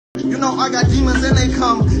know I got demons and they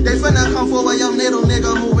come. They finna come for a young little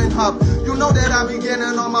nigga moving up. You know that I be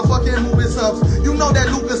getting all my fucking moving ups. You know that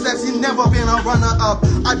Lucasraps, he never been a runner-up.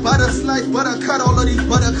 I butter slice, butter cut all of these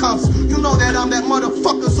buttercups. You know that I'm that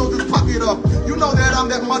motherfucker, so just puck it up. You know that I'm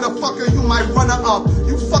that motherfucker, you might runner up.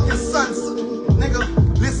 You fucking sons, nigga,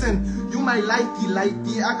 listen. My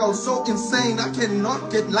lighty, I go so insane, I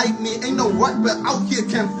cannot get like me. Ain't no rapper out here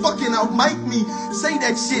can fucking out mic me. Say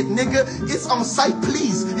that shit, nigga, it's on site,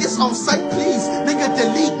 please. It's on site, please. Nigga,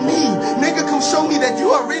 delete me. Nigga, come show me that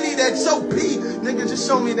you are really that P. Nigga, just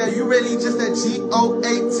show me that you really just that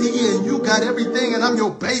G-O-A-T and you got everything and I'm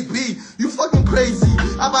your baby. You fucking crazy.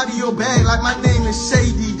 I body your bag like my name is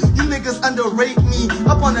Shady. You niggas underrate me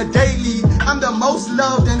up on a daily. I'm the most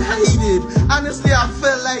loved and hated. Honestly, I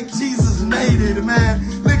feel like Jesus made it, man.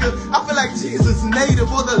 Nigga, I feel like Jesus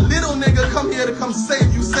native. Or the little nigga come here to come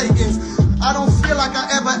save you Satans. I don't feel like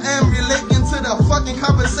I ever am relating to the fucking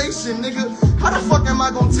conversation, nigga. How the fuck am I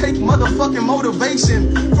gonna take motherfucking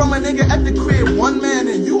motivation from a nigga at the crib, one man,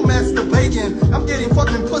 and you masturbating? I'm getting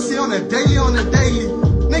fucking pussy on a daily,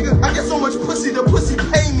 Nigga, I get so much pussy, the pussy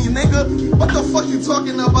pay me, nigga. What the fuck you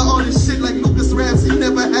talking about all this shit like Lucasraps? He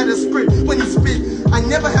never had a script when he spit. I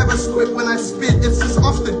never have a script when I spit. It's just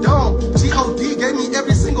off the dome. G.O.D. gave me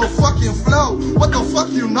every single fucking flow. What the fuck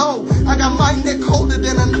you know? I got my neck colder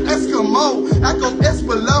than an Eskimo. I go S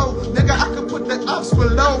below. Nigga, I could put the ops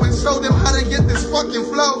below and show them how to get this fucking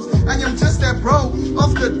flows. I am just that bro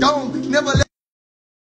off the dome. Never let